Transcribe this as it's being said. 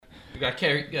got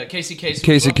Casey Kasem.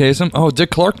 Casey Kasem. Oh, Dick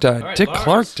Clark died. Right, Dick Lars.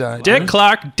 Clark died. Dick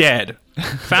Clark dead.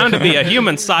 Found to be a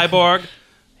human cyborg.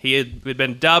 He had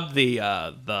been dubbed the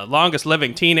longest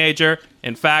living teenager.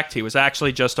 In fact, he was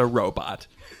actually just a robot.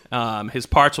 His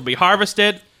parts will be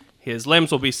harvested. His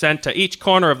limbs will be sent to each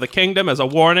corner of the kingdom as a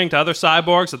warning to other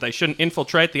cyborgs that they shouldn't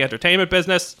infiltrate the entertainment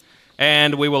business.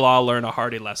 And we will all learn a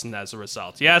hearty lesson as a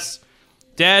result. Yes,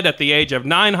 dead at the age of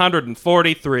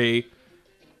 943,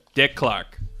 Dick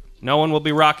Clark. No one will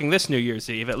be rocking this New Year's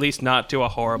Eve, at least not to a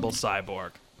horrible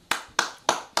cyborg.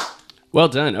 Well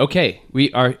done. Okay,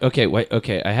 we are okay. Wait.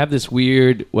 Okay, I have this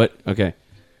weird. What? Okay.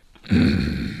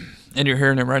 And you're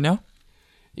hearing it right now?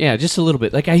 Yeah, just a little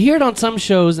bit. Like I hear it on some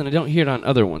shows, and I don't hear it on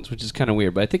other ones, which is kind of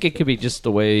weird. But I think it could be just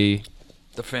the way.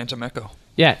 The Phantom Echo.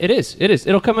 Yeah, it is. It is.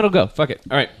 It'll come. It'll go. Fuck it.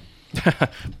 All right.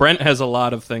 Brent has a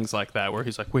lot of things like that where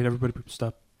he's like, "Wait, everybody,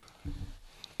 stop."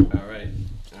 All right.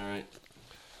 All right.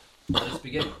 Let's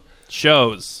begin.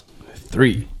 Shows.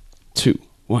 3, 2,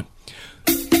 1.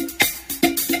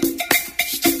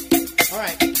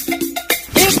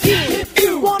 If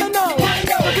you wanna know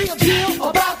the real deal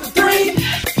about the three,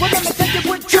 we're gonna take it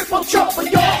with triple trouble,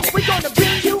 y'all. We're gonna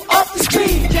bring you up to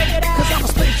speed. Check it out. Cause I'm a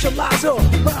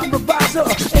spatializer, rhyme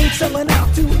reviser, ain't selling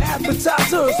out to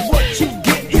advertisers. What you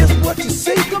get is what you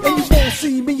see, and you won't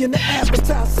see me in the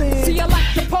advertising. See, I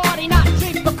like to party, not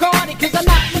drink Bacardi, cause I'm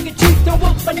not looking cheap, don't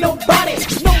work for nobody.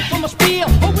 No from a spiel,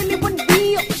 or really wouldn't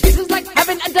deal. This is like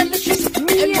having a delicious meal.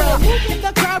 And we're moving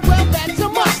the crowd, well, that's a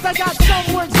must. I got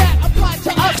some words that apply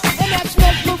to us, and that's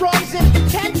mesmerizing,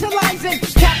 tantalizing,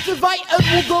 captivate,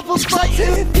 and we'll go for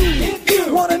If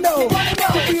you wanna know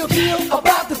the real deal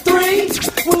about the three,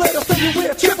 well, let us tell you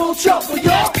we're triple trouble,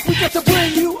 y'all. We got to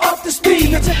bring you up to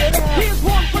speed. Now check it out. Here's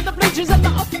one for the bleachers and the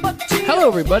upper tier. Hello,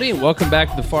 everybody, and welcome back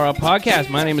to the Far Out Podcast.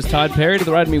 My name is Todd Perry. To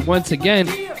the right of me once again,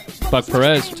 Buck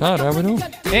Perez. Todd, how we doing?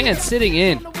 And sitting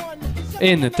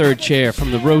in the third chair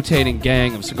from the rotating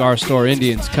gang of cigar store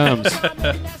Indians comes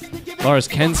Lars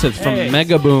Kenseth from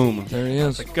Mega Boom. There he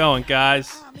is. How's it going,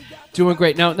 guys? Doing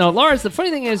great. Now, Lars, the funny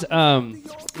thing is,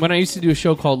 when I used to do a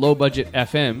show called Low Budget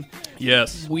FM,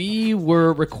 Yes. we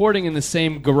were recording in the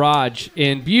same garage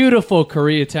in beautiful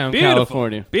Koreatown,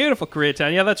 California. Beautiful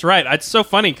Koreatown. Yeah, that's right. It's so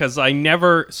funny because I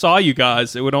never saw you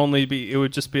guys. It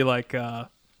would just be like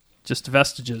just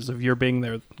vestiges of your being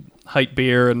there. Height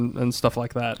beer and stuff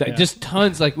like that. Yeah. Just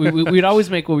tons. Like we'd always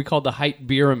make what we called the height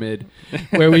pyramid,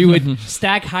 where we would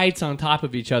stack heights on top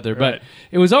of each other. Right. But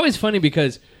it was always funny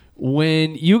because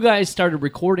when you guys started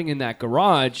recording in that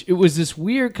garage, it was this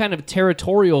weird kind of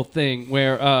territorial thing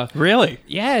where Really?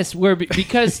 yes, where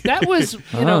because that was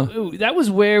that was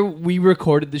where we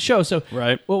recorded the show. So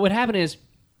Right. what would happen is,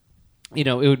 it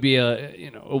would be a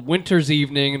winter's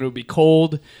evening, and it would be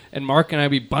cold, and Mark and I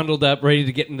would be bundled up, ready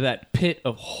to get into that pit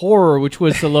of horror, which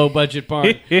was the low budget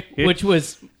barn, which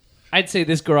was, I'd say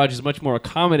this garage is much more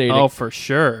accommodating. Oh, for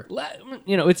sure.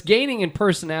 It's gaining in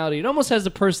personality. It almost has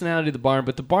the personality of the barn,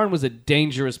 but the barn was a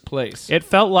dangerous place. It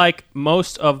felt like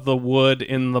most of the wood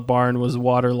in the barn was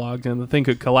waterlogged, and the thing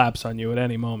could collapse on you at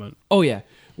any moment. Oh, yeah.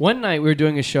 One night we were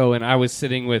doing a show, and I was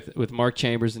sitting with Mark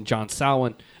Chambers and John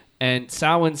Salwin. And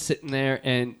Salwin's sitting there,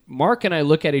 and Mark and I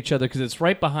look at each other because it's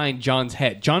right behind John's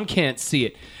head. John can't see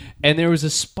it. And there was a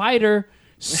spider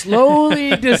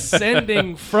slowly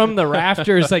descending from the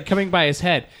rafters, like coming by his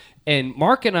head. And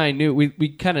Mark and I knew, we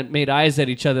kind of made eyes at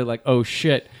each other like, oh,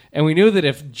 shit. And we knew that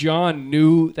if John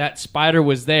knew that spider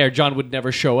was there, John would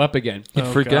never show up again. He'd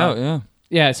freak out, yeah.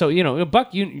 Yeah, so,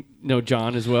 Buck, you know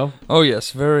John as well. Oh, yes.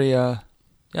 Very,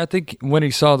 I think when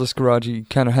he saw this garage, he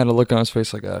kind of had a look on his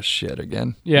face like, oh, shit,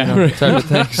 again. Yeah. Type of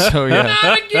thing. So, yeah.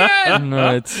 Not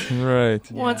again!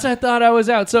 Right. Once I thought I was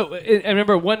out. So I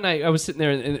remember one night I was sitting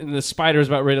there, and the spider was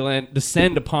about ready to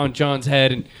descend upon John's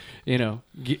head and,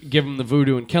 give him the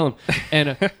voodoo and kill him.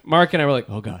 And Mark and I were like,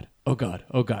 oh, God. Oh, God.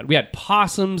 Oh, God. We had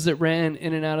possums that ran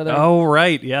in and out of there. Oh,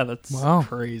 right. Yeah, that's Wow.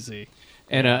 crazy.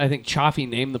 And I think Chaffee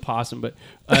named the possum. But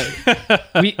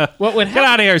what would happen? Get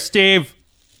out of here, Steve.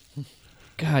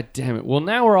 God damn it. Well,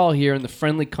 now we're all here in the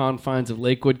friendly confines of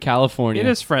Lakewood, California. It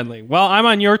is friendly. Well, I'm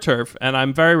on your turf, and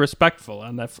I'm very respectful,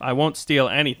 and I won't steal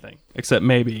anything, except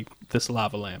maybe this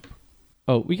lava lamp.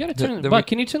 Oh, we got to turn... Then Buck, we-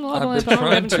 can you turn the lava I've lamp been on? We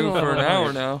trying haven't to turned the for lava an lamp hour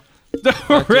on. now.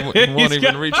 Really? Won't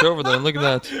even reach over there. Look at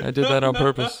that. I did that on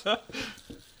purpose.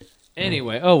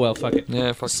 Anyway, oh well, fuck it.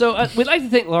 Yeah, fuck. So we'd like to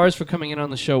thank Lars for coming in on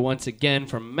the show once again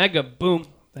from Mega Boom.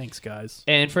 Thanks, guys.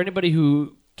 And for anybody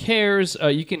who cares,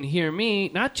 you can hear me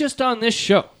not just on this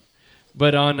show,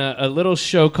 but on a little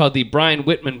show called the Brian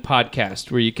Whitman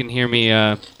Podcast, where you can hear me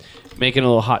making a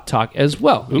little hot talk as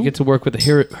well. You get to work with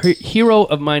a hero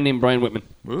of mine named Brian Whitman.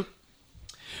 Ooh.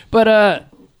 But,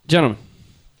 gentlemen,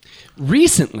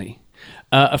 recently,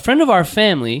 a friend of our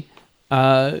family,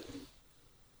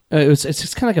 it's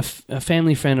just kind of like a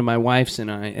family friend of my wife's and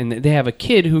I, and they have a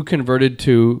kid who converted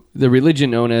to the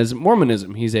religion known as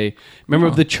Mormonism. He's a member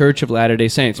of the Church of Latter-day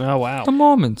Saints. Oh, wow. The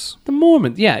Mormons. The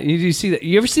Mormons, yeah. You see that?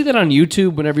 You ever see that on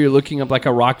YouTube? Whenever you're looking up like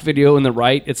a rock video in the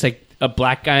right, it's like a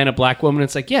black guy and a black woman.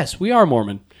 It's like, yes, we are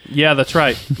Mormon. Yeah, that's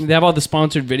right. They have all the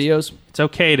sponsored videos. It's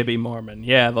okay to be Mormon.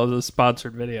 Yeah, those are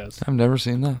sponsored videos. I've never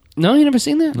seen that. No, you never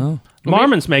seen that? No.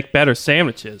 Mormons make better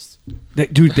sandwiches.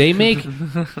 Dude, they make...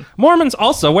 Mormons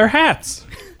also wear hats.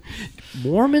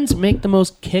 Mormons make the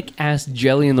most kick-ass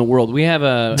jelly in the world. We have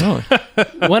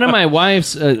one of my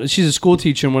wives, she's a school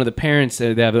teacher, and one of the parents,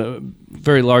 they have a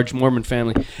very large Mormon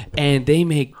family, and they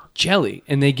make jelly,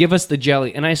 and they give us the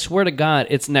jelly, and I swear to God,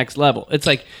 it's next level. It's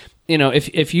like,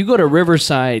 if you go to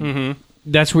Riverside,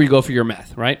 that's where you go for your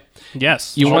meth, right?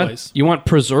 Yes, You always. want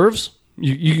preserves?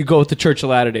 You could go with the Church of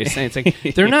Latter-day Saints. Like,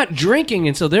 they're not drinking,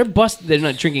 and so they're busted. They're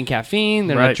not drinking caffeine.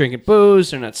 They're not Right. drinking booze.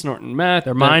 They're not snorting meth.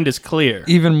 Their mind is clear.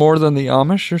 Even more than the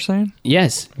Amish, you're saying?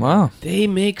 Yes. Wow. They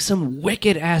make some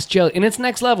wicked-ass jelly, and it's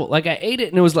next level. Like, I ate it,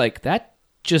 and it was like, that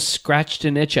just scratched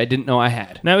an itch I didn't know I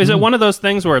had. Now, is it one of those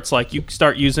things where it's like you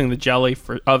start using the jelly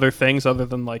for other things other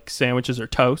than like sandwiches or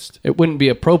toast? It wouldn't be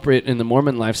appropriate in the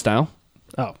Mormon lifestyle.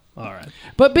 Oh, all right.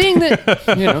 But being that,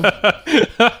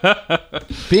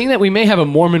 being that we may have a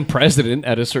Mormon president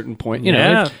at a certain point,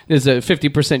 Yeah. there's a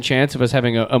 50% chance of us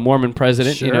having a Mormon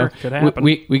president. Sure, could happen.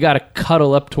 We got to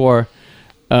cuddle up to our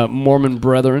Mormon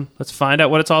brethren. Let's find out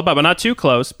what it's all about, but not too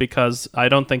close because I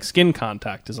don't think skin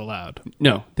contact is allowed.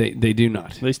 No, they do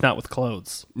not. At least not with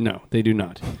clothes. No, they do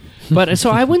not. But so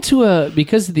I went to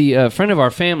because the friend of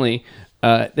our family,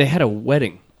 they had a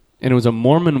wedding. And it was a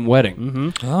Mormon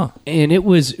wedding, Oh. and it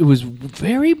was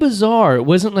very bizarre. It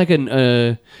wasn't like you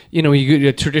go to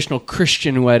a traditional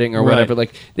Christian wedding or Right. whatever.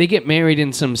 Like, they get married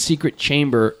in some secret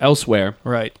chamber elsewhere,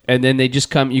 Right. and then they just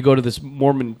come. You go to this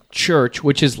Mormon church,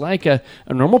 which is like a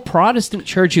normal Protestant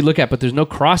church you look at, but there's no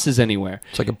crosses anywhere.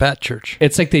 It's like a bat church.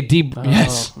 It's like they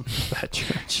yes. That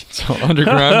church. It's all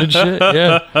underground and shit.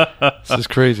 Yeah. This is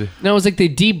crazy. No, it was like they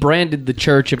debranded the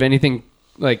church of anything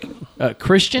like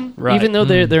Christian, Right. even though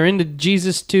they're into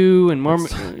Jesus too, and Mormon.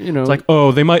 It's like,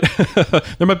 oh, they might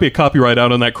there might be a copyright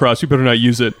out on that cross. You better not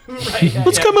use it.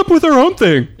 Let's come up with our own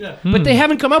thing. But they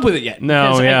haven't come up with it yet.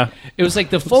 No, Because yeah. it was like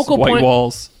the focal White point.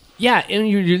 walls. Yeah, and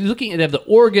you're looking at they have the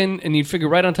organ, and you figure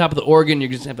right on top of the organ,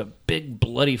 you're just have a big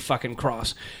bloody fucking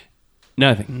cross.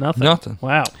 Nothing. Nothing.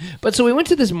 Wow. But so we went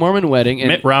to this Mormon wedding, and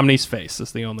Mitt Romney's face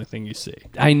is the only thing you see.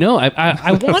 I know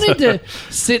I wanted to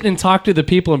sit and talk to the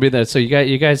people and be there. So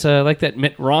you guys like that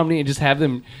Mitt Romney, and just have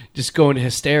them just go into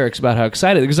hysterics about how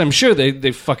excited, because I'm sure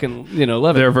they fucking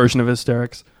love Their it. version of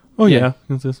hysterics. Oh Yeah.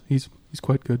 he's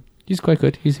quite good. He's quite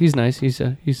good. He's nice. He's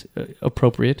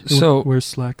appropriate. So, Wears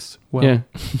slacks. Well, Yeah.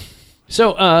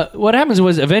 So what happens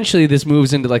was eventually this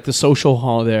moves into like the social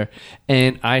hall there,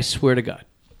 and I swear to God,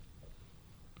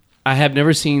 I have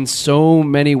never seen so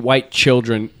many white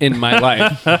children in my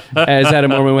life as at a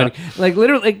Mormon wedding. Like,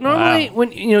 literally, like, normally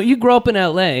when you grow up in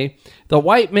LA, the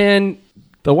white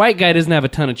guy doesn't have a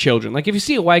ton of children. Like, if you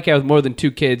see a white guy with more than 2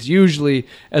 kids, usually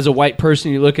as a white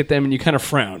person you look at them and you kind of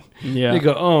frown. Yeah. You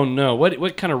go, oh no,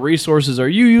 what kind of resources are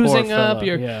you using Poor up? fellow,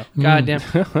 Your yeah. goddamn.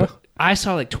 But I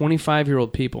saw like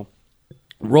 25-year-old people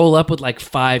roll up with like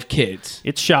 5 kids.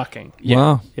 It's shocking.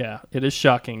 wow. Yeah, it is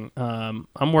shocking.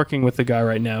 I'm working with a guy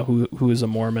right now who is a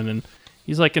Mormon, and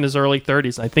he's like in his early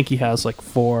 30s. I think he has like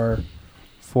 4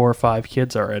 or 5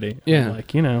 kids already. Yeah. I'm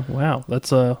like, wow,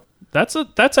 that's a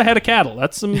head of cattle.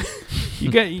 That's some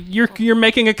you're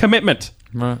making a commitment.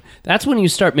 Right. That's when you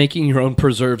start making your own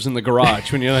preserves in the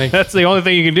garage. When you're like, That's the only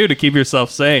thing you can do to keep yourself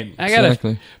sane. I gotta.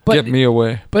 Exactly. But Get me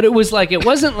away. But it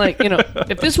wasn't like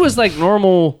if this was like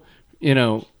normal,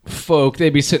 folk, they'd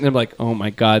be sitting there like, oh my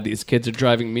God, these kids are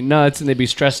driving me nuts, and they'd be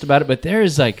stressed about it. But there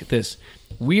is like this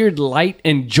weird light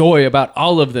and joy about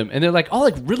all of them, and they're like all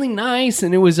like really nice,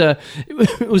 and it was a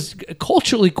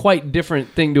culturally quite different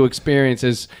thing to experience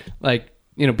as like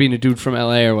being a dude from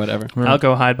LA or whatever. I'll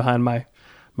go hide behind my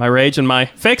rage and my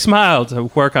fake smile to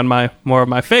work on more of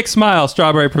my fake smile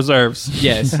strawberry preserves.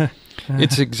 Yes.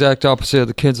 It's the exact opposite of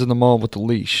the kids in the mall with the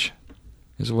leash,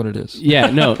 is what it is. Yeah.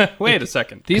 No. Wait a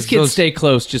second. These kids those- stay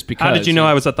close just because. How did you know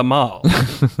I was at the mall?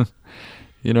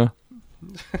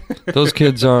 Those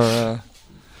kids are,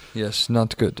 yes,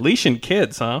 not good. Leashing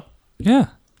kids, huh? Yeah.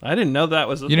 I didn't know that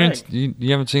was a You thing. didn't.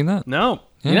 You haven't seen that? No,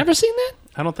 You never seen that?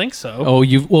 I don't think so. Oh,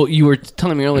 you were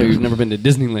telling me earlier you've never been to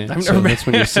Disneyland. I've so never been. That's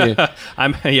when you see it.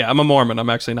 I'm a Mormon. I'm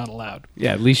actually not allowed.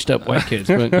 Yeah, leashed up white kids.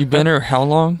 But You've been there how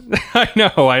long? I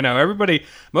know.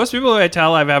 Most people who I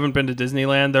tell I haven't been to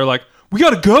Disneyland, they're like, we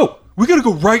gotta go. we gotta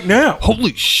go right now.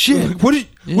 Holy shit! What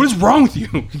is wrong with you?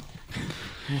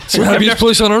 It's the happiest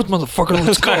place on earth, motherfucker.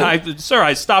 Let's go. Sir,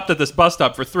 I stopped at this bus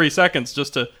stop for 3 seconds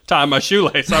just to tie my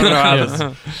shoelace. I don't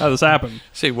know how this happened.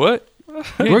 Say what?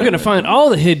 We're going to find all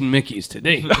the hidden Mickeys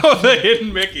today. Oh, the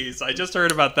hidden Mickeys. I just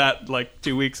heard about that like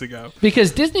 2 weeks ago.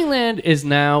 Because Disneyland is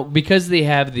now, because they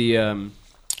have the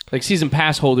like season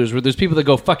pass holders where there's people that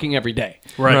go fucking every day.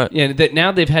 Right. Yeah, that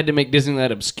now they've had to make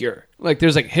Disneyland obscure. Like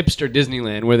there's like hipster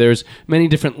Disneyland where there's many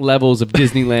different levels of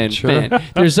Disneyland fan.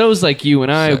 There's those like you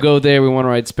and I who go there, we want to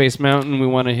ride Space Mountain, we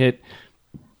want to hit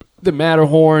the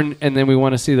Matterhorn, and then we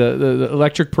want to see the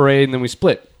electric parade, and then we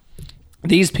split.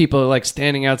 These people are like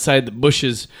standing outside the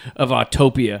bushes of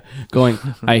Autopia going,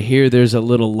 I hear there's a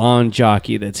little lawn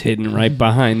jockey that's hidden right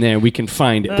behind there. We can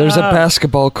find it. There's a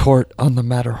basketball court on the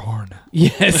Matterhorn.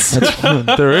 Yes.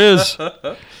 There is.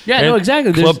 Yeah, no,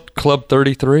 exactly. There's- Club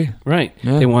 33. Right.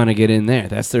 Yeah. They want to get in there.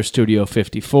 That's their Studio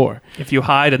 54. If you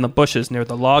hide in the bushes near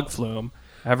the log flume,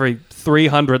 every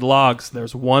 300 logs,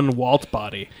 there's one Walt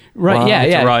body. Right, Wow. yeah, To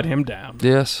yeah. ride him down.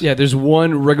 Yes. Yeah, there's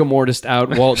one rigor mortis out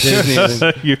Walt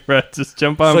Disney. You just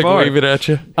jump on It's like board. wave it at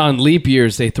you. On leap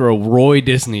years, they throw Roy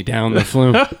Disney down the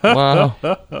flume. Wow.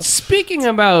 Speaking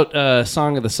about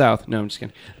Song of the South. No, I'm just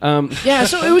kidding. Yeah,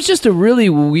 so it was just a really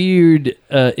weird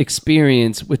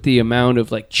experience with the amount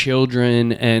of like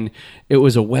children, and it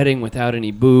was a wedding without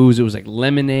any booze. It was like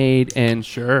lemonade and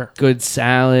Sure. good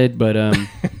salad, but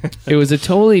it was a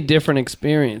totally different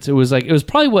experience. It was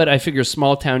probably what I figure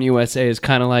small town USA is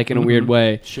kind of like in a weird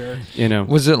way. Sure. You know,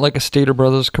 Was it like a Stater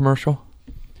Brothers commercial?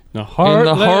 the In the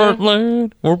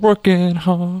heartland, we're working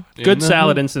hard. Good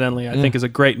Salad, incidentally, I think is a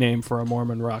great name for a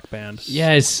Mormon rock band.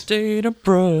 Yes. Stater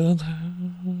Brothers.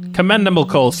 Commendable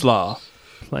Coleslaw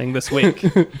playing this week.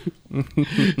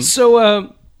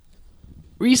 So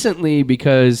recently,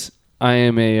 because I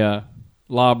am a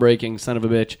law-breaking son of a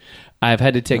bitch, I've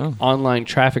had to take online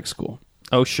traffic school.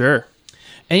 Oh, sure.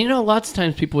 And you know, lots of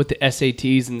times people with the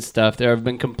SATs and stuff, there have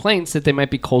been complaints that they might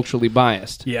be culturally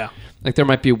biased. Yeah. Like there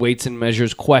might be weights and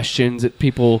measures questions that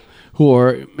people who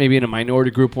are maybe in a minority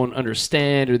group won't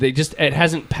understand, or it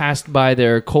hasn't passed by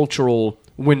their cultural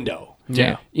window.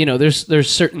 Yeah. You know, there's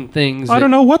certain things. I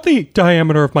don't know what the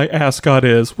diameter of my ascot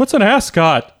is. What's an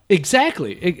ascot?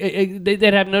 Exactly.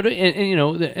 They'd have no, and you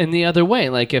know, and the other way,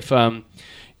 like if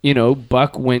you know,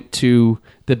 Buck went to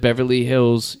the Beverly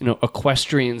Hills, you know,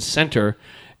 Equestrian Center,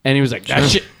 and he was like,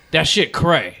 that shit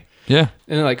cray. Yeah.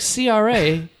 And they're like,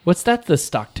 CRA, what's that the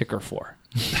stock ticker for?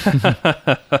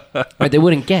 Right, they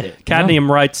wouldn't get it.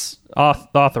 Cadmium rights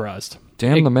authorized.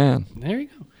 Damn the man. There you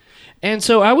go. And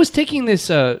so I was taking this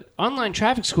online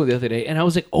traffic school the other day, and I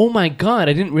was like, oh my God,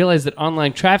 I didn't realize that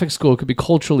online traffic school could be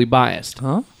culturally biased.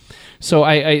 Huh? So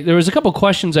I there was a couple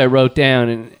questions I wrote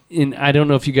down, and I don't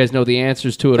know if you guys know the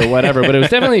answers to it or whatever, but it was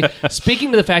definitely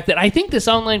speaking to the fact that I think this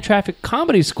online traffic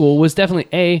comedy school was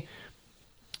definitely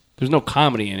there's no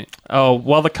comedy in it. Oh,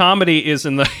 well, the comedy is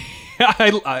in the...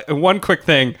 one quick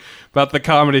thing about the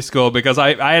comedy school, because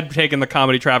I had taken the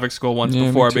comedy traffic school once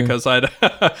before, me too. because I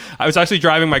was actually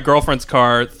driving my girlfriend's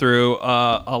car through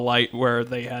a light where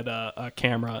they had a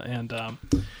camera, and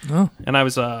I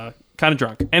was kind of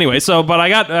drunk. Anyway, but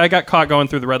I got caught going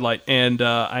through the red light, and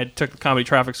I took the comedy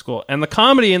traffic school. And the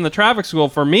comedy in the traffic school,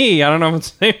 for me, I don't know if it's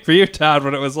the same for you, Todd,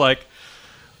 but it was like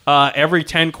every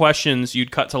 10 questions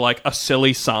you'd cut to like a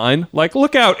silly sign, like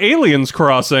look out, aliens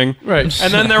crossing. Right.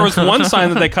 And then there was one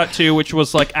sign that they cut to, which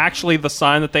was like actually the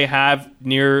sign that they have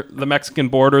near the Mexican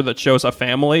border that shows a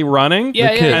family running.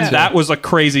 Yeah, And that was a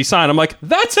crazy sign. I'm like,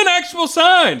 that's an actual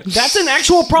sign. That's an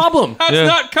actual problem. That's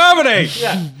not comedy.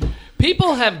 Yeah.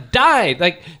 People have died.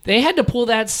 Like, they had to pull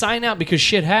that sign out because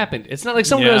shit happened. It's not like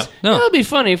someone Yeah. goes, no, it'd be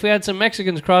funny if we had some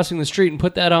Mexicans crossing the street and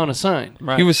put that on a sign.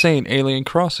 Right. He was saying alien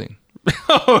crossing.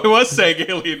 Oh, it was saying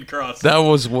alien crossing. That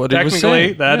was what he was Technically,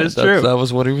 saying. that is true. That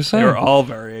was what he was saying. They were all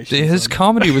variations. His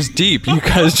comedy was deep. You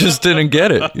guys just didn't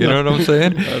get it. You know what I'm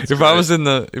saying? If I was in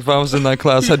that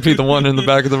class, I'd be the one in the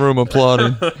back of the room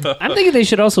applauding. I'm thinking they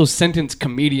should also sentence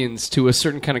comedians to a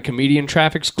certain kind of comedian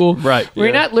traffic school. Right, Where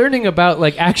yeah. you're not learning about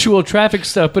like actual traffic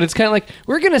stuff, but it's kind of like,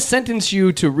 we're going to sentence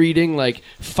you to reading like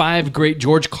 5 great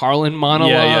George Carlin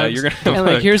monologues. Yeah, you're gonna- and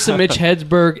like, here's some Mitch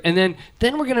Hedberg. And then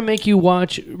we're going to make you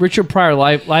watch Richard Pryor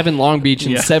live in Long Beach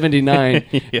in 79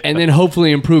 and then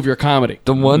hopefully improve your comedy.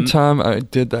 The one time I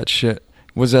did that shit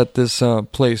was at this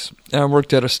place. And I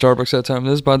worked at a Starbucks at that time.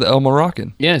 This is by the El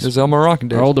Moroccan. Yes. There's El Moroccan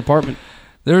days. Our old department.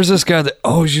 There was this guy that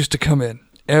always used to come in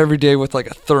every day with like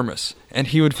a thermos, and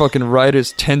he would fucking ride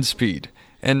his 10 speed.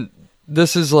 And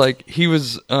this is like, he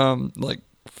was like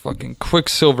fucking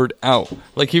quicksilvered out.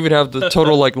 Like he would have the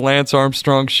total like Lance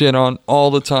Armstrong shit on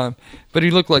all the time. But he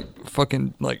looked like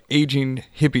fucking like aging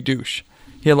hippie douche.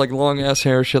 He had like long ass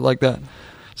hair, shit like that.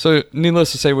 So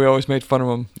needless to say, we always made fun of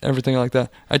him, everything like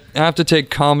that. I have to take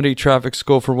comedy traffic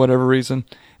school for whatever reason.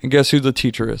 And guess who the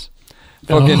teacher is?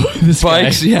 Fucking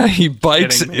bikes, yeah, he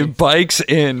bikes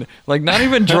in, like not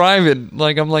even driving.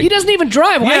 Like I'm like, he doesn't even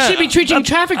drive. Why should he be teaching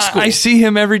traffic school? I see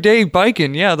him every day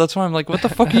biking. Yeah, that's why I'm like, what the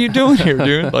fuck are you doing here,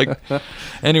 dude? Like,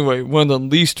 anyway, one of the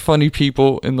least funny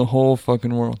people in the whole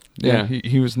fucking world. Yeah.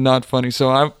 He was not funny.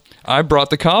 So I brought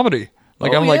the comedy.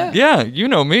 Like like, yeah, you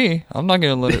know me. I'm not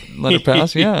gonna let it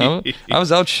pass. Yeah, I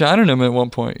was outshining him at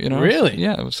one point. You know, really?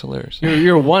 Yeah, it was hilarious.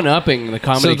 You're one-upping the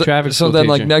comedy traffic school. So then,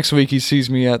 teacher. like next week, he sees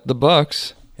me at the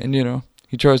Bucks, and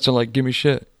he tries to like give me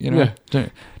shit.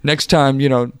 Next time,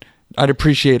 I'd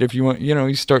appreciate if you want.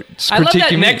 You start critiquing I love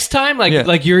that me. Next time,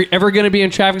 like you're ever gonna be in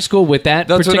traffic school with that.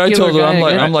 That's what I told him.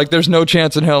 I'm like, there's no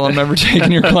chance in hell I'm ever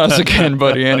taking your class again,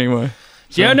 buddy. Anyway.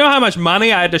 Do you know how much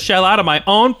money I had to shell out of my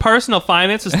own personal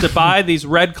finances to buy these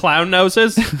red clown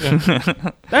noses?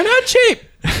 They're not cheap.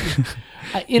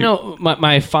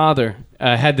 My father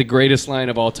had the greatest line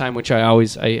of all time, which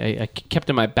I kept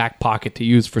in my back pocket to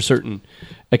use for certain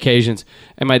occasions.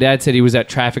 And my dad said he was at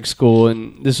traffic school,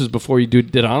 and this was before you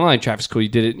did online traffic school. You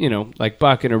did it, like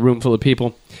Buck in a room full of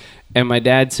people. And my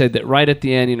dad said that right at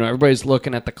the end, everybody's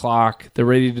looking at the clock. They're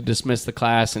ready to dismiss the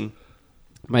class. And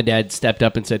my dad stepped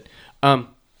up and said,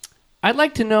 I'd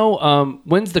like to know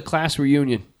when's the class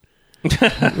reunion? Which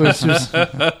was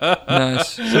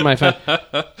Nice.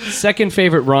 second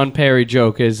favorite Ron Perry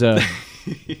joke is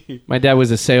my dad was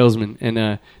a salesman,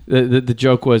 and the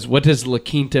joke was, what does La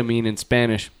Quinta mean in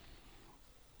Spanish?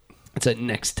 It's a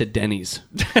next to Denny's.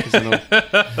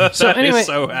 So anyway, it's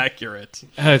so accurate.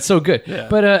 it's so good. Yeah.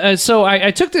 But so I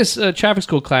took this traffic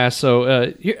school class.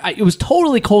 So it was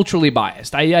totally culturally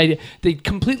biased. They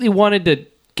completely wanted to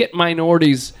get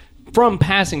minorities from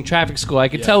passing traffic school. I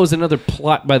could tell it was another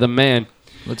plot by the man.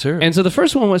 Let's hear it. And so the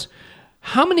first one was,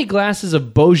 how many glasses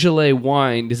of Beaujolais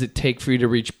wine does it take for you to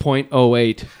reach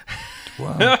 0.08?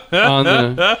 Wow. On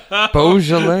the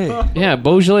Beaujolais. Yeah,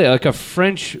 Beaujolais, like a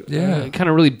French kind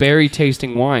of really berry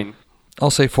tasting wine.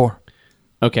 I'll say 4.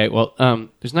 Okay, well,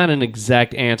 there's not an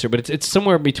exact answer, but it's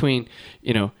somewhere between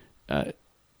 1/3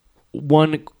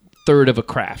 of a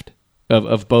craft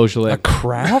of Beaujolais. A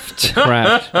craft?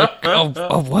 Craft.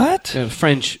 A what?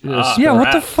 French. Yeah,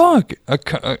 what the fuck? A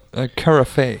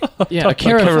carafe. Yeah, a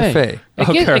carafe.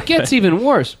 Carafe. It gets even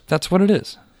worse. That's what it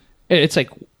is. It's like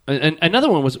another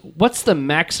one was, what's the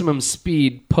maximum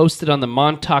speed posted on the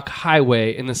Montauk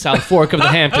Highway in the South Fork of the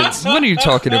Hamptons? What are you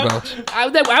talking about? I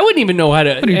wouldn't even know how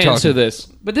to answer this.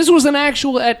 But this was an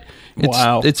actual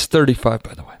Wow. It's 35,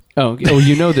 by the way. Oh,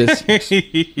 you know this.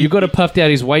 You go to Puff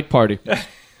Daddy's white party.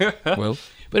 Well,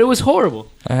 But it was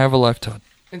horrible. I have a lifetime.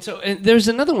 And so there's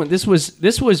another one. This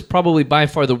was probably by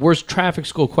far the worst traffic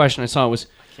school question I saw. Was,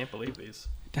 I can't believe these.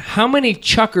 how many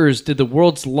chukkers did the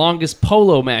world's longest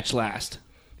polo match last?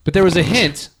 But there was a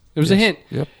hint. There was a hint.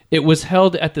 Yep. It was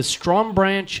held at the Strom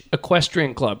Branch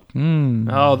Equestrian Club.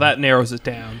 Oh, that narrows it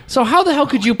down. So how the hell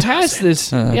could you pass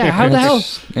this? How the hell?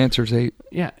 Answer's 8.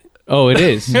 Yeah. Oh, it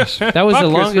is. That was the Chuckers,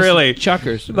 longest really.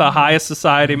 chukkers. The highest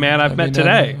society man I've met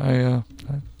today.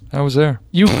 I was there.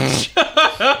 You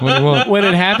What? when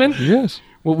it happened? Yes.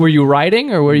 Were you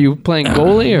riding or were you playing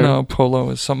goalie or No, polo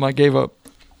is something I gave up.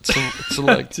 It's a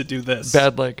leg. To do this.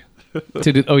 Bad leg.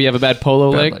 you have a bad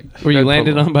polo Bad leg? leg. Were you Bad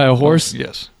landed polo. on by a horse?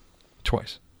 Yes.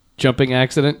 Twice. Jumping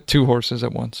accident? 2 horses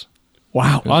at once.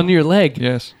 Wow. On your leg?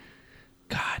 Yes.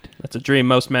 God. That's a dream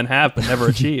most men have but never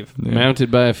achieve. Yeah. Mounted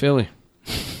by a filly.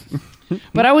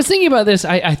 But I was thinking about this.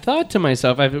 I thought to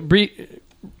myself, I've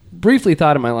briefly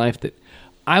thought in my life that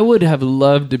I would have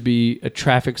loved to be a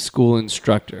traffic school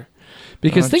instructor.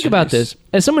 Because think about this.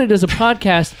 As somebody who does a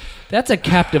podcast, that's a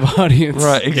captive audience.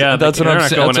 Right. Yeah, That's what they're I'm not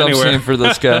saying. going That's what I'm anywhere. saying for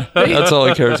this guy. That's all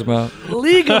he cares about.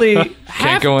 Legally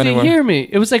have go to anywhere. hear me.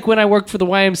 It was like when I worked for the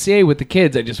YMCA with the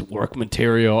kids. I just work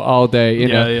material all day. You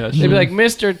know? Yeah, They'd be like,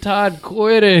 Mr. Todd,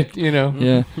 quit it. You know.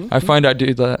 Yeah. I find I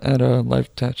do that at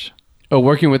Life Touch Oh,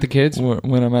 working with the kids?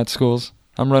 when I'm at schools.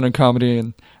 I'm running comedy,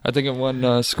 and I think at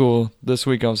one school this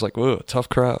week I was like, "Whoa, tough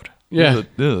crowd." Yeah.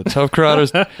 Tough crowd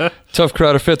of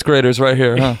 5th graders right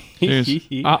here, huh?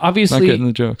 Jeez. Not Obviously, getting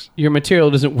the jokes. your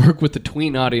material doesn't work with the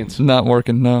tween audience. Not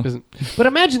working, no. But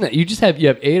imagine that you have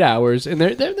 8 hours, and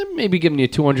they're maybe giving you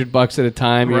 $200 at a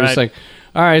time. You're just Right. like,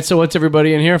 all right, so what's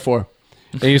everybody in here for?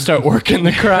 And you start working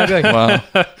the crowd. You're like,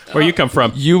 Wow. Where you come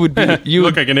from? You would be You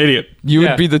look like an idiot. you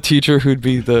Yeah. would be the teacher who'd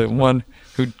be the one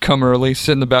who'd come early,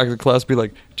 sit in the back of the class, be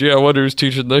like, "Gee, I wonder who's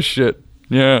teaching this shit."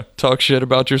 Yeah, talk shit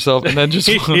about yourself, and then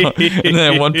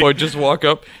at one point just walk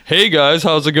up. Hey guys,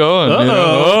 how's it going?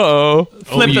 Uh-oh. Uh-oh.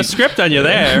 Flip the script on you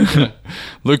there.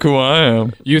 Look who I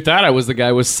am. You thought I was the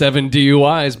guy with 7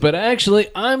 DUIs, but actually,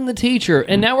 I'm the teacher.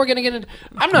 And now we're going to get into...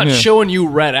 I'm not showing you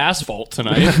red asphalt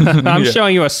tonight. I'm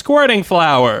showing you a squirting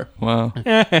flower. Wow.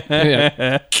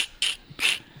 Yeah.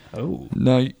 Oh.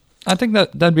 No, I think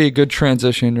that'd be a good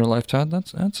transition in your life, Todd.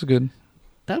 That's a good.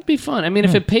 That'd be fun. I mean,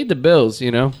 if it paid the bills, you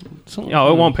know.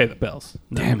 Oh, it won't pay the bills.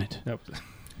 No. Damn it. Nope.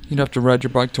 You'd have to ride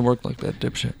your bike to work like that,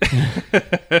 dipshit.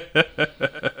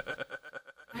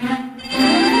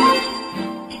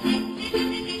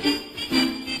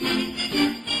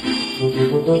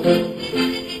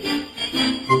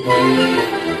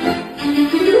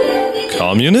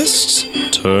 Communists?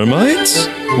 Termites?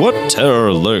 What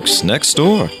terror lurks next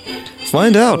door?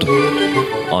 Find out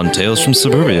on Tales from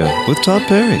Suburbia with Todd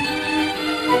Perry.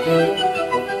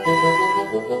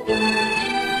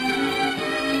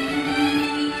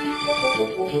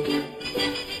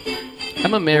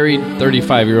 I'm a married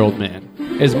 35-year-old man.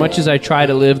 As much as I try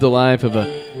to live the life of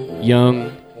a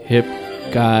young, hip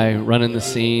guy running the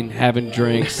scene, having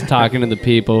drinks, talking to the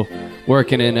people,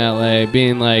 working in LA,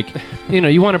 being like, you know,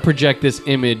 you want to project this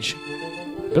image.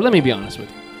 But let me be honest with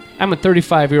you. I'm a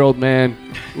 35-year-old man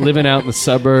living out in the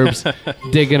suburbs,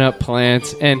 digging up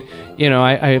plants, and you know,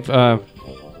 I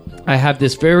have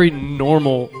this very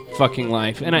normal fucking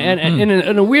life, and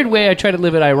in a weird way, I try to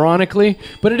live it ironically,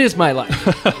 but it is my life.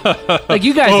 Like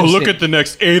you guys. Oh, look at the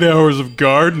next 8 hours of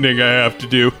gardening I have to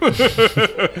do.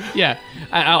 Yeah,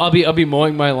 I'll be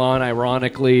mowing my lawn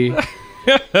ironically.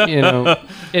 You know,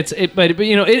 but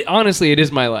you know, honestly, it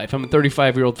is my life. I'm a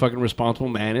 35-year-old fucking responsible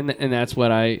man, and that's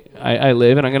what I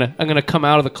live. And I'm gonna come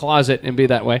out of the closet and be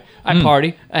that way. I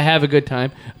party, I have a good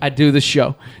time, I do the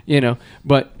show, you know.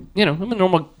 But you know, I'm a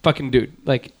normal fucking dude.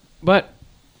 Like, but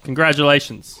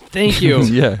Congratulations. thank you.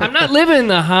 Yeah. I'm not living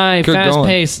the high, Good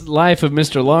fast-paced life of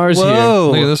Mr. Lars Look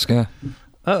Whoa. at this guy.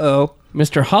 Uh-oh. here,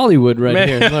 Mr. Hollywood right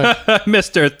here. Look.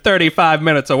 Mr. 35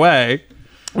 minutes away.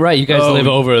 Right, you guys Oh, live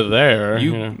over there.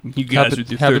 You guys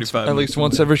with your Happens 35 at least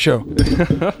once every show.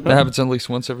 That happens at least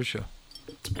once every show.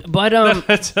 But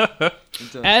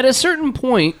at a certain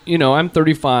point, you know, I'm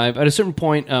 35. At a certain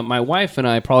point, my wife and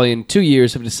I, probably in 2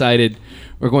 years, have decided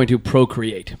we're going to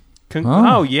procreate.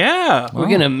 Oh, yeah. We're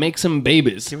going to make some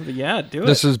babies. Yeah, do it.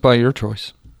 This is by your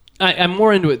choice. I'm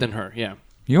more into it than her, yeah.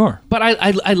 You are. But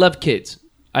I love kids.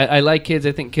 I like kids.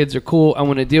 I think kids are cool. I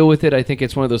want to deal with it. I think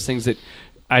it's one of those things that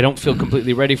I don't feel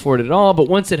completely ready for it at all. But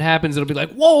once it happens, it'll be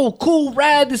like, whoa, cool,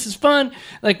 rad, this is fun.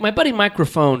 Like my buddy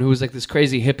Microphone, who was like this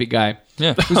crazy hippie guy.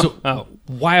 Yeah. Who's a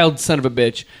wild son of a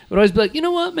bitch. Would always be like, you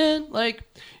know what, man? Like,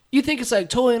 you think it's like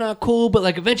totally not cool, but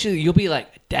like eventually you'll be like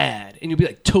a dad, and you'll be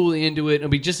like totally into it, and you'll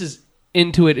be just as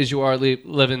into it as you are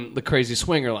living the crazy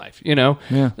swinger life, you know?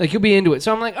 Yeah. Like you'll be into it.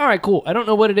 So I'm like, all right, cool. I don't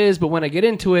know what it is, but when I get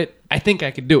into it, I think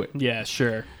I could do it. Yeah,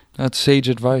 sure. That's sage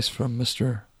advice from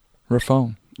Mr.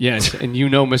 Raffone. Yes, and you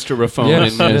know Mr. Raffone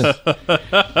Yes, in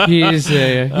this. He was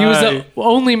the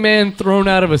only man thrown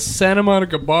out of a Santa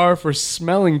Monica bar for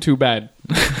smelling too bad.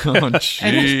 Oh, And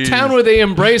jeez. it's a town where they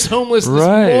embrace homelessness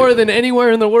Right. more than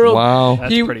anywhere in the world. Wow.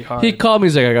 That's pretty hard. He called me.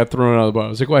 He's like, I got thrown out of the bar. I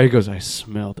was like, why? He goes, I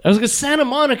smelled. I was like, Santa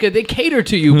Monica, they cater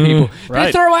to you people. They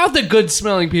Right. throw out the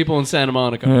good-smelling people in Santa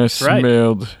Monica. I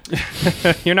smelled.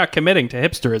 You're not committing to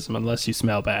hipsterism unless you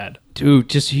smell bad. Dude,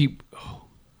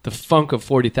 the funk of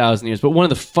 40,000 years, but one of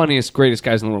the funniest, greatest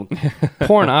guys in the world.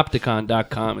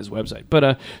 Pornopticon.com, his website.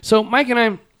 But so Mike and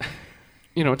I,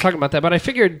 you know, talking about that. But I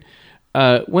figured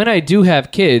when I do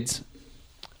have kids,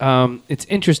 it's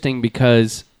interesting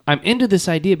because I'm into this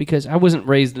idea because I wasn't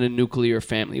raised in a nuclear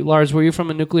family. Lars, were you from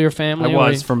a nuclear family? I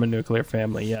was from a nuclear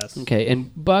family, yes. Okay,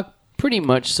 and Buck, pretty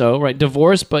much so, right?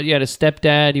 Divorced, but you had a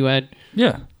stepdad. You had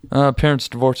Yeah. Parents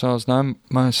divorced when I was 9.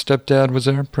 My stepdad was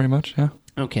there, pretty much, yeah.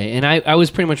 okay, and I was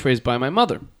pretty much raised by my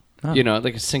mother. Oh. You know,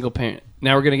 like a single parent.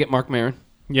 Now we're gonna get Mark Maron.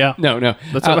 Yeah. No.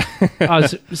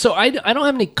 So I don't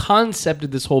have any concept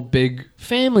of this whole big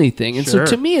family thing, and Sure.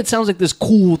 so to me it sounds like this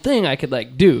cool thing I could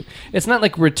like do. It's not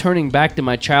like returning back to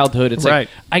my childhood. It's Right. like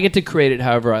I get to create it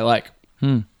however I like,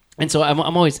 and so I'm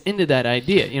always into that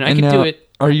idea. You know, I And can now, do it.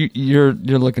 Are you're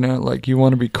looking at it like you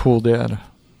want to be cool dad.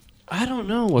 I don't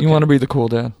know what You want to be the cool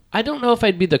dad. I don't know if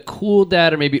I'd be the cool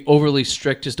dad or maybe overly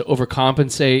strict just to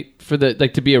overcompensate for the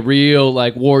like to be a real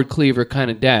like Ward Cleaver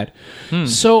kind of dad.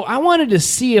 So I wanted to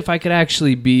see if I could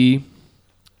actually be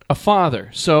a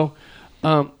father. So,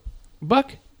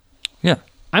 Buck, Yeah.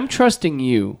 I'm trusting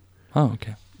you Oh,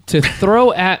 okay. to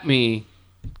throw at me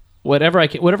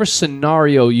whatever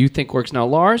scenario you think works. Now,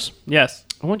 Lars, Yes.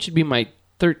 I want you to be my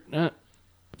third.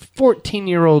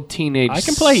 14-year-old teenage. I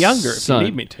can play younger son. if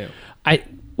you need me to.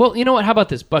 Well, you know what? How about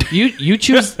this? But you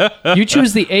choose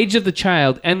the age of the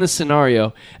child and the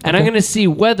scenario, and I'm going to see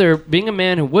whether being a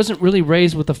man who wasn't really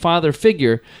raised with a father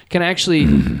figure can actually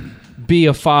be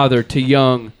a father to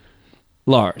young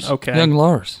Lars. Okay. Young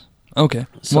Lars. Okay.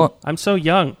 So- I'm so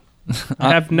young. I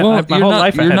have my whole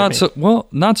life ahead of me.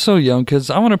 Not so young, because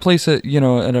I want to place it,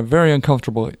 at a very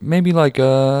uncomfortable, maybe like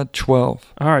 12.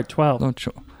 All right, 12. No,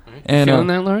 12. And, Feeling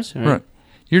that, Lars? All right.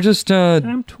 You're just,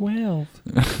 I'm 12.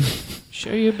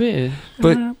 Show you a bit.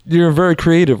 but you're very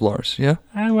creative, Lars. Yeah.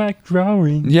 I like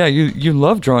drawing. Yeah, you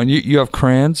love drawing. You have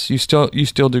crayons. You still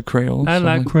do crayons. I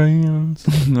like crayons.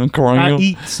 crayons. I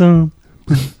eat some,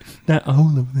 but not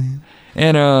all of them.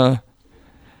 And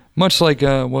much like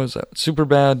what was that?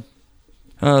 Superbad,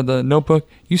 the Notebook.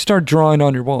 You start drawing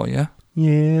on your wall. Yeah.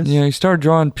 Yes. Yeah. You start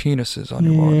drawing penises on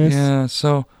your wall. Yes. Yeah.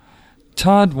 So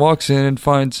Todd walks in and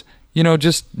finds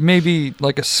just maybe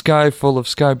like a sky full of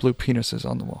sky blue penises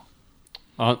on the wall.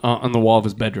 On the wall of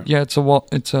his bedroom. Yeah, it's a wall.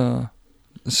 It's a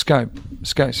sky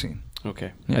scene.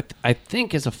 Okay. Yeah. I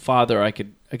think as a father, I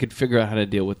could figure out how to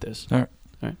deal with this. All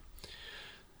right.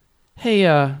 Hey,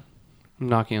 I'm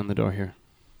knocking on the door here.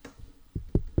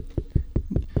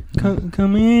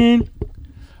 Come in.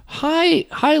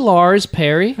 Hi, Lars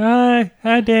Perry. Hi,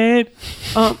 Dad.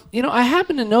 I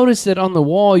happened to notice that on the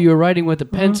wall you were writing with a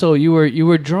pencil. You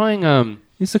were drawing.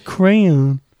 It's a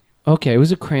crayon. Okay, it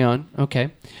was a crayon. Okay.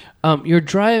 You're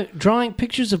drawing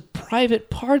pictures of private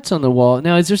parts on the wall.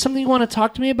 Now, is there something you want to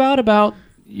talk to me about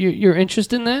your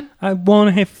interest in that? I want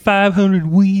to have 500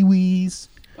 wee-wees.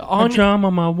 I draw them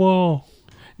on my wall.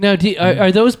 Now,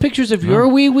 are those pictures of your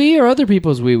wee-wee or other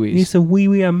people's wee-wees? It's a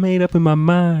wee-wee I made up in my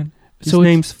mind. His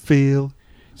name's Phil.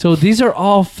 So these are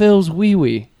all Phil's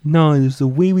wee-wee? No, it's the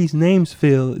wee-wee's name's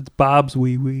Phil. It's Bob's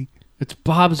wee-wee. It's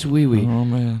Bob's wee-wee. Oh,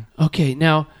 man. Okay,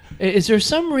 now, is there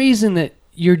some reason that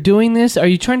you're doing this? Are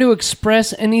you trying to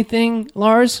express anything,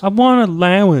 Lars? I want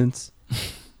allowance.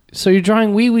 So you're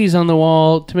drawing wee-wees on the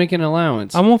wall to make an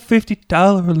allowance? I want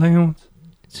 $50 allowance.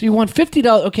 So you want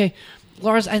 $50? Okay,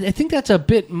 Lars, I think that's a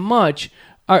bit much.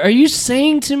 Are you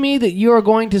saying to me that you are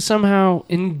going to somehow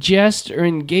ingest or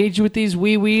engage with these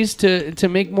wee-wees to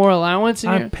make more allowance?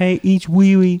 I pay each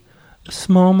wee-wee a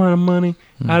small amount of money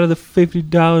out of the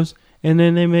 $50, and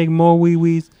then they make more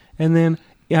wee-wees, and then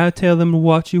I tell them to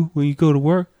watch you when you go to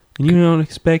work, and you don't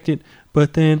expect it,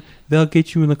 but then they'll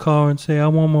get you in the car and say, I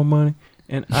want more money,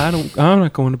 and I'm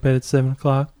not going to bed at 7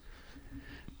 o'clock.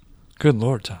 Good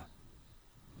Lord, Todd.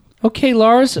 Okay,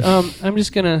 Lars, I'm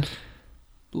just going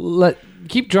to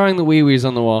keep drawing the wee-wees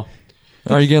on the wall.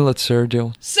 Are you going to let Sarah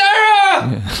deal? Sarah!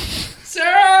 Yeah.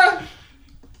 Sarah!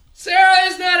 Sarah,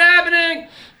 it's not happening!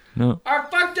 No. Our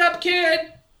fucked up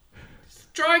kid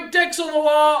drawing dicks on the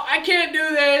wall. I can't do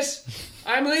this.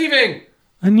 I'm leaving.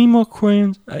 I need more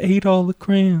crayons. I ate all the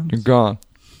crayons. You're gone.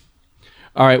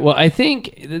 All right. Well, I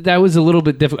think that was a little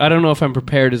bit difficult. I don't know if I'm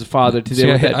prepared as a father to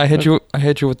deal with that. I hit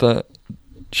you with the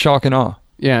shock and awe.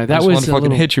 Yeah, that I was a little,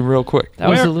 hit you real quick. That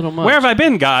was a little much. Where have I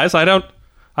been, guys? I don't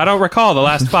recall the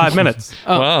last 5 minutes.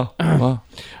 Wow. All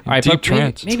right, Deep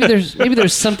trance. Maybe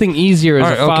there's something easier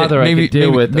as a father I could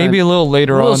deal with. Maybe a little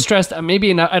later on. I'm a little stressed.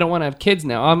 Maybe not, I don't want to have kids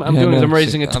now. I'm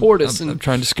raising a tortoise. I'm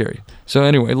trying to scare you. So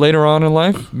anyway, later on in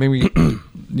life, maybe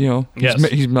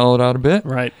he's mellowed out a bit.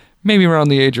 Right. Maybe around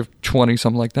the age of 20,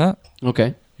 something like that.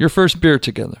 Okay. Your first beer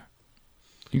together.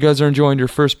 You guys are enjoying your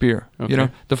first beer. Okay.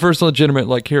 The first legitimate,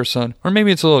 like, here, son. Or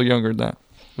maybe it's a little younger than that.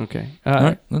 Okay. All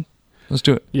right, let's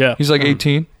do it. Yeah. He's like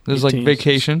 18. This is like 18.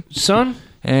 vacation. Son,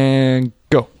 And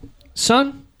go.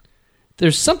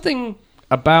 there's something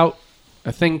about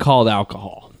a thing called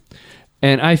alcohol.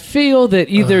 And I feel that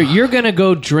either you're going to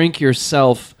go drink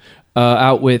yourself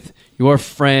out with your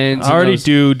friends. I already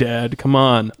do, Dad. Come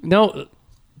on. No,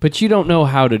 but you don't know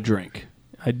how to drink.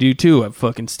 I do too. I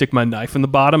fucking stick my knife in the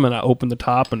bottom and I open the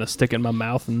top and I stick it in my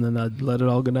mouth and then I let it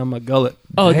all go down my gullet.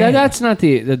 Oh, that's not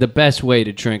the best way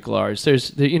to drink, Lars.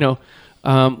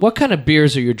 What kind of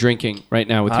beers are you drinking right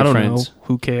now with your friends? Know.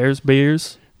 Who cares?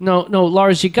 Beers? No,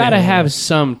 Lars, you got to have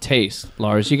some taste,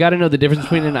 Lars. You got to know the difference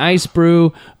between an ice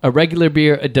brew, a regular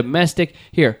beer, a domestic.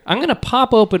 Here, I'm going to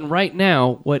pop open right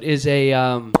now what is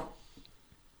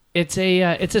it's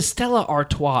a Stella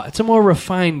Artois. It's a more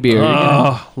refined beer.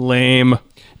 Oh, lame.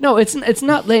 No, it's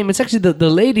not lame. It's actually the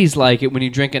ladies like it when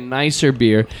you drink a nicer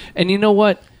beer. And you know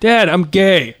what? Dad, I'm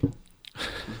gay.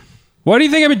 Why do you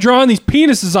think I've been drawing these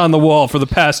penises on the wall for the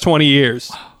past 20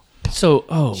 years?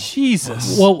 So,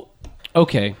 Jesus. Well,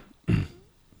 okay.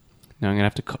 Now I'm going to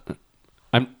have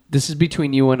to... This is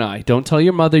between you and I. Don't tell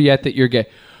your mother yet that you're gay.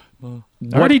 I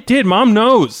already did. Mom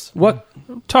knows. What?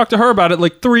 Talked to her about it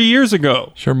like 3 years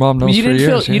ago. Sure, Mom knows You for didn't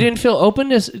years. feel you didn't feel open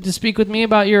to speak with me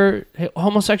about your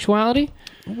homosexuality?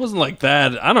 It wasn't like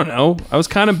that. I don't know. I was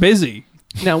kind of busy.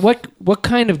 Now, what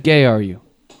kind of gay are you?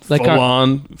 Like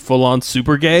Full on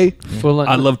super gay. full on,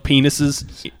 I love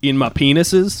penises in my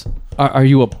penises. Are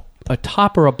you a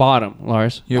top or a bottom,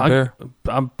 Lars? You a bear?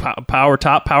 I'm power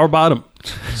top, power bottom.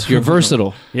 So you're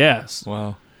versatile. Yes.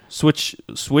 Wow. Switch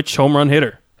home run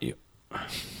hitter.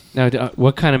 Now,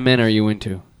 what kind of men are you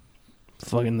into?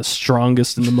 Fucking the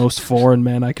strongest and the most foreign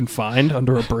man I can find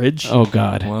under a bridge. Oh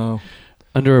God, Wow.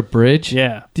 under a bridge?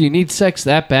 Yeah. Do you need sex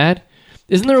that bad?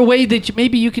 Isn't there a way that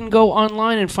maybe you can go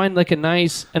online and find like a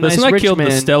nice Listen, I rich killed man?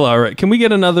 the Stella already. Can we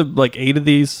get another like 8 of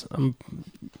these?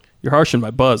 You're harshing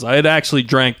my buzz. I had actually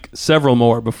drank several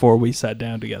more before we sat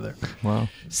down together. Wow.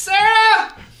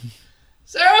 Sarah,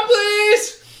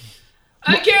 please.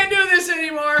 I can't do this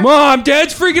anymore. Mom,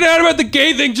 Dad's freaking out about the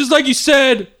gay thing, just like you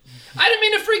said. I didn't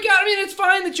mean to freak out. I mean, it's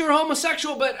fine that you're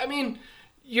homosexual, but I mean,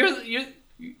 you're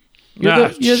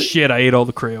Shit, I ate all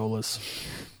the Crayolas.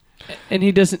 and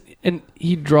he doesn't, and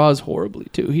he draws horribly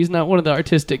too. He's not one of the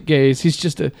artistic gays. He's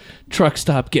just a truck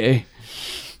stop gay.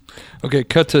 Okay,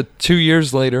 cut to 2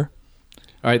 years later.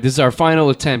 All right, this is our final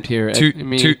attempt here.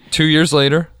 Two years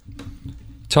later,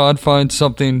 Todd finds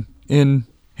something in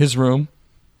his room.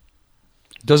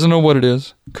 Doesn't know what it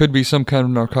is. Could be some kind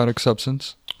of narcotic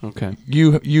substance. Okay.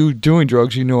 You doing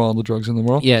drugs, you know all the drugs in the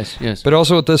world. Yes. But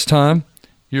also at this time,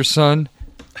 your son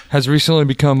has recently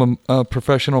become a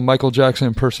professional Michael Jackson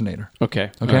impersonator. Okay.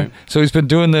 Okay? All right. So he's been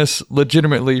doing this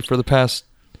legitimately for the past,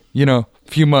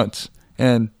 few months.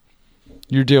 And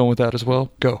you're dealing with that as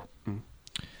well. Go.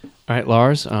 All right,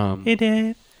 Lars. Hey,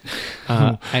 Dad.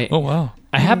 Oh, wow.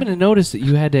 I happen to notice that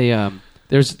you had a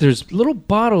there's little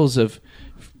bottles of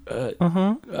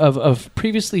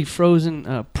previously frozen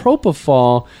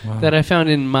propofol that I found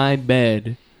in my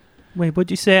bed. Wait,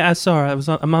 what'd you say? I saw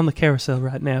her. I'm on the carousel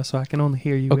right now, so I can only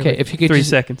hear you. Okay, if you could 3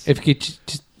 seconds. If you could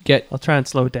just get I'll try and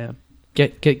slow it down.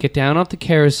 get down off the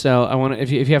carousel. I want to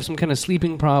if you have some kind of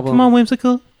sleeping problem. Come on,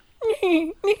 Whimsical.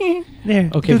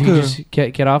 There. Okay, if good you girl. just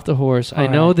get off the horse. I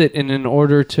All know right. that in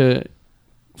order to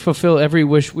fulfill every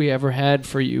wish we ever had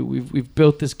for you, we've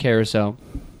built this carousel.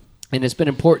 And it's been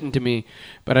important to me,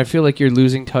 but I feel like you're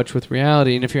losing touch with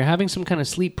reality. And if you're having some kind of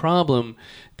sleep problem,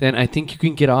 then I think you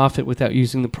can get off it without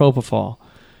using the propofol.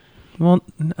 Well,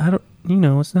 I don't.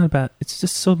 It's not about. It's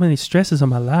just so many stresses on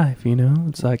my life.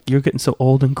 It's like you're getting so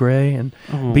old and gray and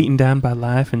beaten down by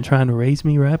life and trying to raise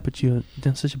me right, but you've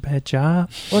done such a bad job.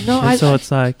 Well, no,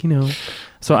 it's like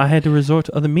So I had to resort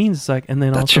to other means. It's like, and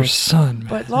then That's also. your son, man.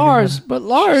 But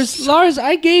Lars,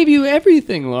 I gave you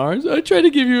everything, Lars. I tried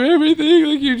to give you everything.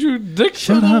 Like you drew dicks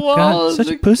Shut on the up, wall. God! Such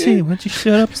a pussy. Why don't you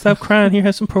shut up? Stop crying. Here,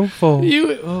 have some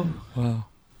propofol. Wow.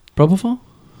 Propofol?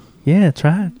 Yeah,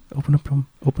 try it. Open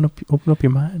up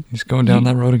your mind. He's going down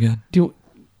that road again.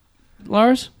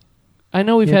 Lars, I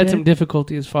know we've Yeah, had Dad? some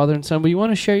difficulty as father and son, but you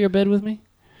want to share your bed with me?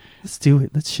 Let's do it.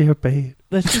 Let's share a bed.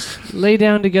 Let's just lay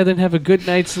down together and have a good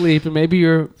night's sleep, and maybe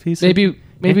Anything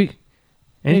maybe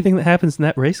that happens in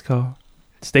that race car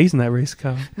stays in that race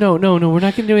car. no, we're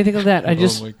not going to do anything like that.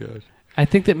 Oh my God. I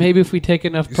think that maybe if we take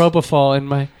enough propofol and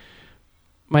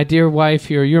my dear wife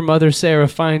here, your mother Sarah,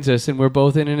 finds us and we're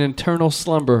both in an eternal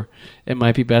slumber, it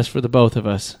might be best for the both of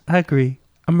us. I agree.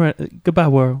 I'm ready. Goodbye,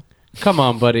 world. Come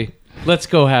on, buddy. Let's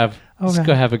go have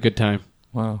a good time.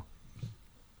 Wow.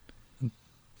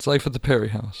 It's life at the Perry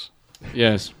house.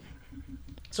 Yes.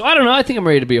 So I don't know. I think I'm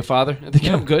ready to be a father. I think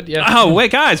I'm good. Yeah. Oh,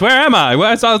 wait, guys, where am I?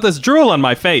 I saw this drool on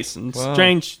my face and Wow.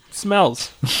 strange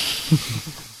smells.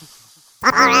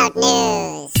 Alright,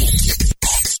 news.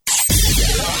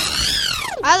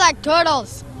 I like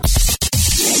turtles.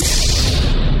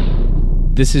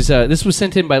 This was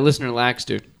sent in by listener Lax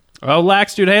Dude. Oh,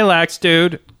 Lax Dude. Hey, Lax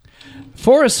Dude.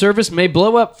 Forest Service may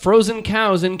blow up frozen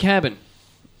cows in cabin.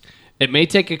 It may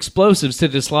take explosives to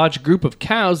dislodge a group of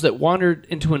cows that wandered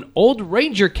into an old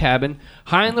ranger cabin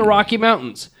high in the Rocky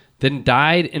Mountains, then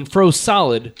died and froze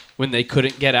solid when they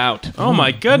couldn't get out. Oh,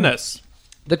 my goodness.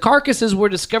 The carcasses were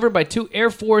discovered by 2 Air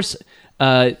Force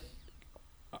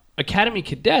Academy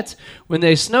cadets when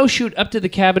they snowshoed up to the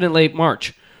cabin in late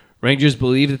March. Rangers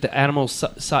believe that the animals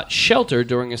sought shelter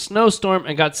during a snowstorm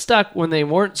and got stuck when they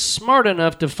weren't smart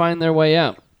enough to find their way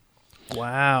out.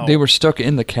 Wow. They were stuck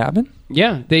in the cabin?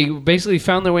 Yeah, they basically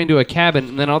found their way into a cabin,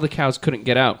 and then all the cows couldn't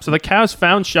get out. So the cows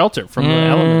found shelter from the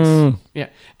elements. Yeah,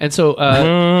 and so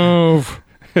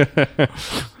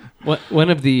one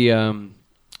of the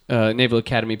Naval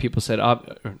Academy people said,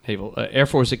 Air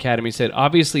Force Academy said,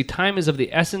 obviously time is of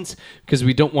the essence because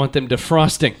we don't want them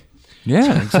defrosting.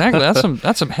 Yeah, exactly.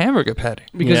 That's some hamburger patty.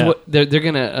 Because Yeah. what they're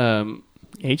gonna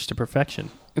Aged to perfection.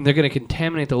 and they're gonna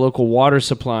contaminate the local water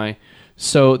supply.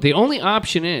 So the only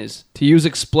option is to use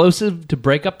explosive to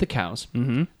break up the cows,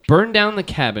 burn down the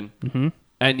cabin,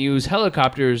 and use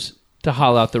helicopters to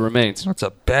haul out the remains. That's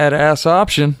a badass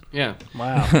option. Yeah.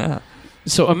 Wow.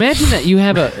 So imagine that you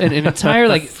have an entire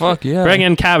like Fuck yeah. Bring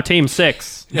in cow team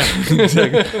 6.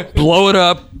 Blow it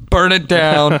up, burn it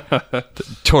down,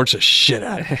 torch the shit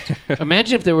out of it.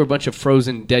 imagine if there were a bunch of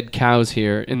frozen dead cows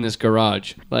here in this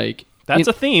garage. Like That's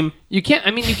a theme. you can't.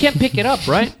 I mean, you can't pick it up,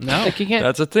 right? No. Like you can't.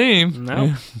 That's a theme.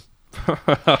 No.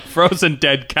 Frozen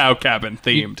dead cow cabin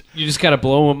themed. You just gotta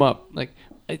blow them up. Like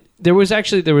there was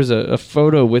a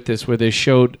photo with this where they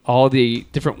showed all the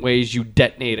different ways you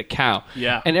detonate a cow.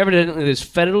 Yeah. And evidently there's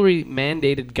federally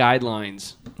mandated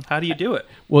guidelines. How do you do it?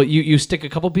 Well, you stick a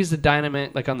couple pieces of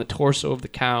dynamite like on the torso of the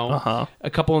cow, Uh-huh. a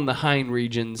couple in the hind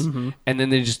regions, and then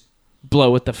they just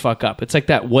blow it the fuck up. It's like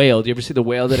that whale. Do you ever see the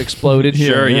whale that exploded?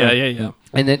 Sure, yeah.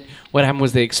 And then what happened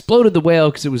was they exploded the whale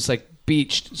because it was like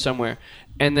beached somewhere.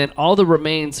 And then all the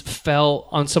remains fell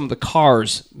on some of the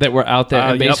cars that were out there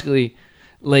and Yep. basically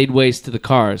laid waste to the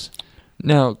cars.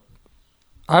 Now,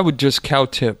 I would just cow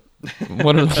tip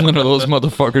one of those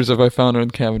motherfuckers if I found it in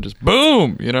the cabin. Just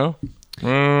boom, you know?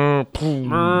 And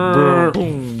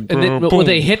then well,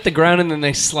 they hit the ground and then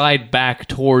they slide back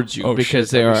towards you because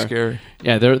they are scary.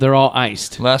 Yeah, they're all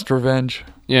iced. Last revenge.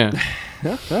 Yeah.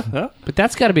 But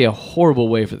that's got to be a horrible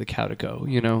way for the cow to go,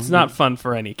 you know? It's not fun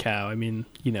for any cow. I mean,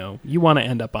 you want to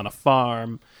end up on a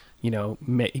farm,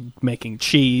 making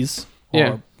cheese or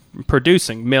Yeah.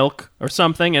 producing milk or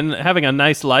something, and having a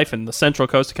nice life in the central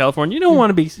coast of California. You don't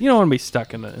want to be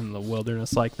stuck in the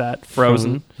wilderness like that,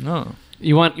 frozen. No.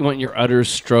 You want your udders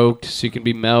stroked so you can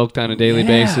be milked on a daily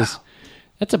basis.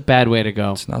 That's a bad way to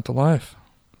go. It's not the life.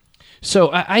 So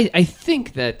I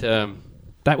think that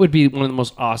that would be one of the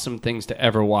most awesome things to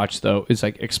ever watch, though, is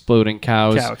like exploding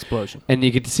cows. Cow explosion. And you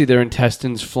get to see their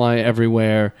intestines fly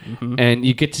everywhere. And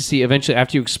you get to see eventually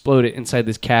after you explode it inside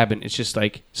this cabin, it's just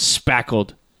like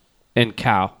spackled and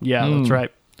cow. Yeah, that's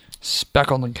right.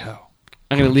 Speckled and cow.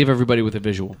 I'm going to leave everybody with a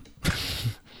visual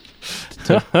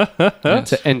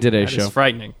to end today's That show. is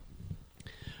frightening.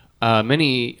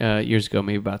 Many years ago,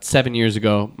 maybe about 7 years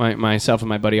ago, myself and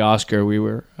my buddy Oscar, we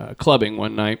were clubbing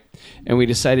one night, and we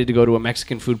decided to go to a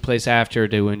Mexican food place after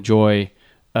to enjoy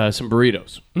some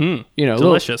burritos.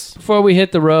 Delicious. Before we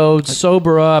hit the road,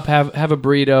 sober up, have a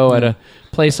burrito at a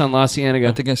place on La Cienega.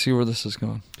 I think I see where this is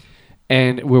going.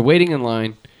 And we're waiting in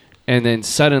line, and then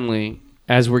suddenly,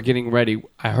 as we're getting ready,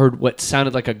 I heard what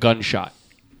sounded like a gunshot.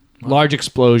 Large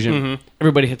explosion.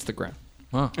 Everybody hits the ground.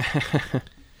 Wow.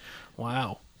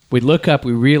 Wow. We look up,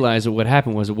 we realize that what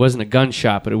happened was it wasn't a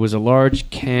gunshot, but it was a large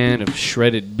can of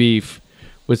shredded beef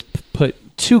was put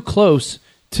too close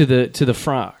to the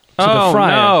fryer.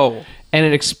 No. And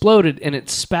it exploded, and it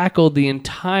spackled the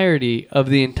entirety of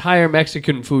the entire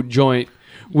Mexican food joint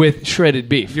with shredded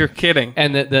beef. You're kidding.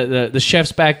 And the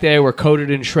chefs back there were coated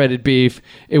in shredded beef.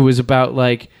 It was about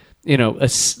like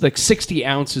 60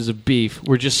 ounces of beef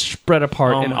were just spread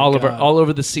apart Oh and my all God.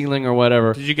 over the ceiling or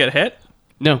whatever. Did you get hit?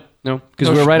 No, because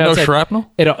we were right outside. No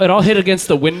shrapnel? It all hit against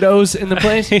the windows in the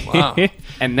place. Wow.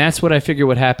 And that's what I figure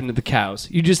would happen to the cows.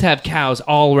 You just have cows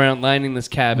all around lining this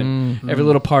cabin, every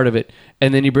little part of it,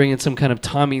 and then you bring in some kind of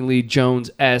Tommy Lee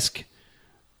Jones-esque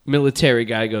military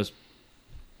guy goes,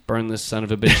 burn this son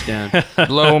of a bitch down.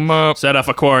 Blow them up. Set off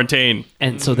a quarantine.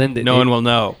 And so then No one will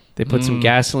know. they put some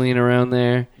gasoline around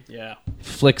there, Yeah.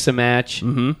 flicks a match,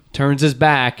 turns his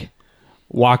back,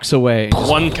 walks away.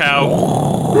 One cow.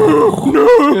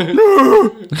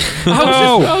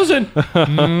 Frozen.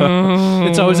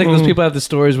 It's always like those people have the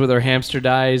stories where their hamster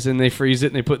dies and they freeze it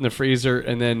and they put it in the freezer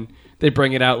and then they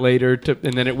bring it out later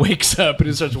and then it wakes up and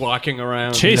it starts walking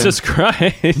around. Jesus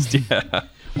Christ. Yeah.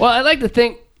 Well, I like to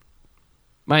thank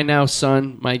my now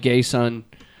son, my gay son,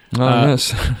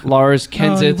 Yes. Lars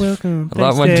Kenseth,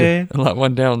 A lot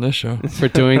went down this show. for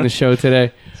doing the show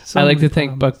today. I'd like to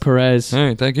thank Buck Perez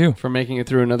Hey, thank you. for making it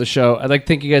through another show. I'd like to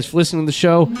thank you guys for listening to the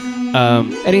show.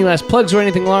 Any last plugs or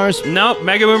anything, Lars? Nope.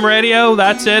 Mega Boom Radio.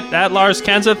 That's it. At Lars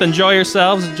Kenseth. Enjoy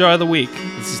yourselves. Enjoy the week.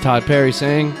 This is Todd Perry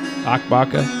saying, Ak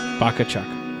Baka, Baka Chuck.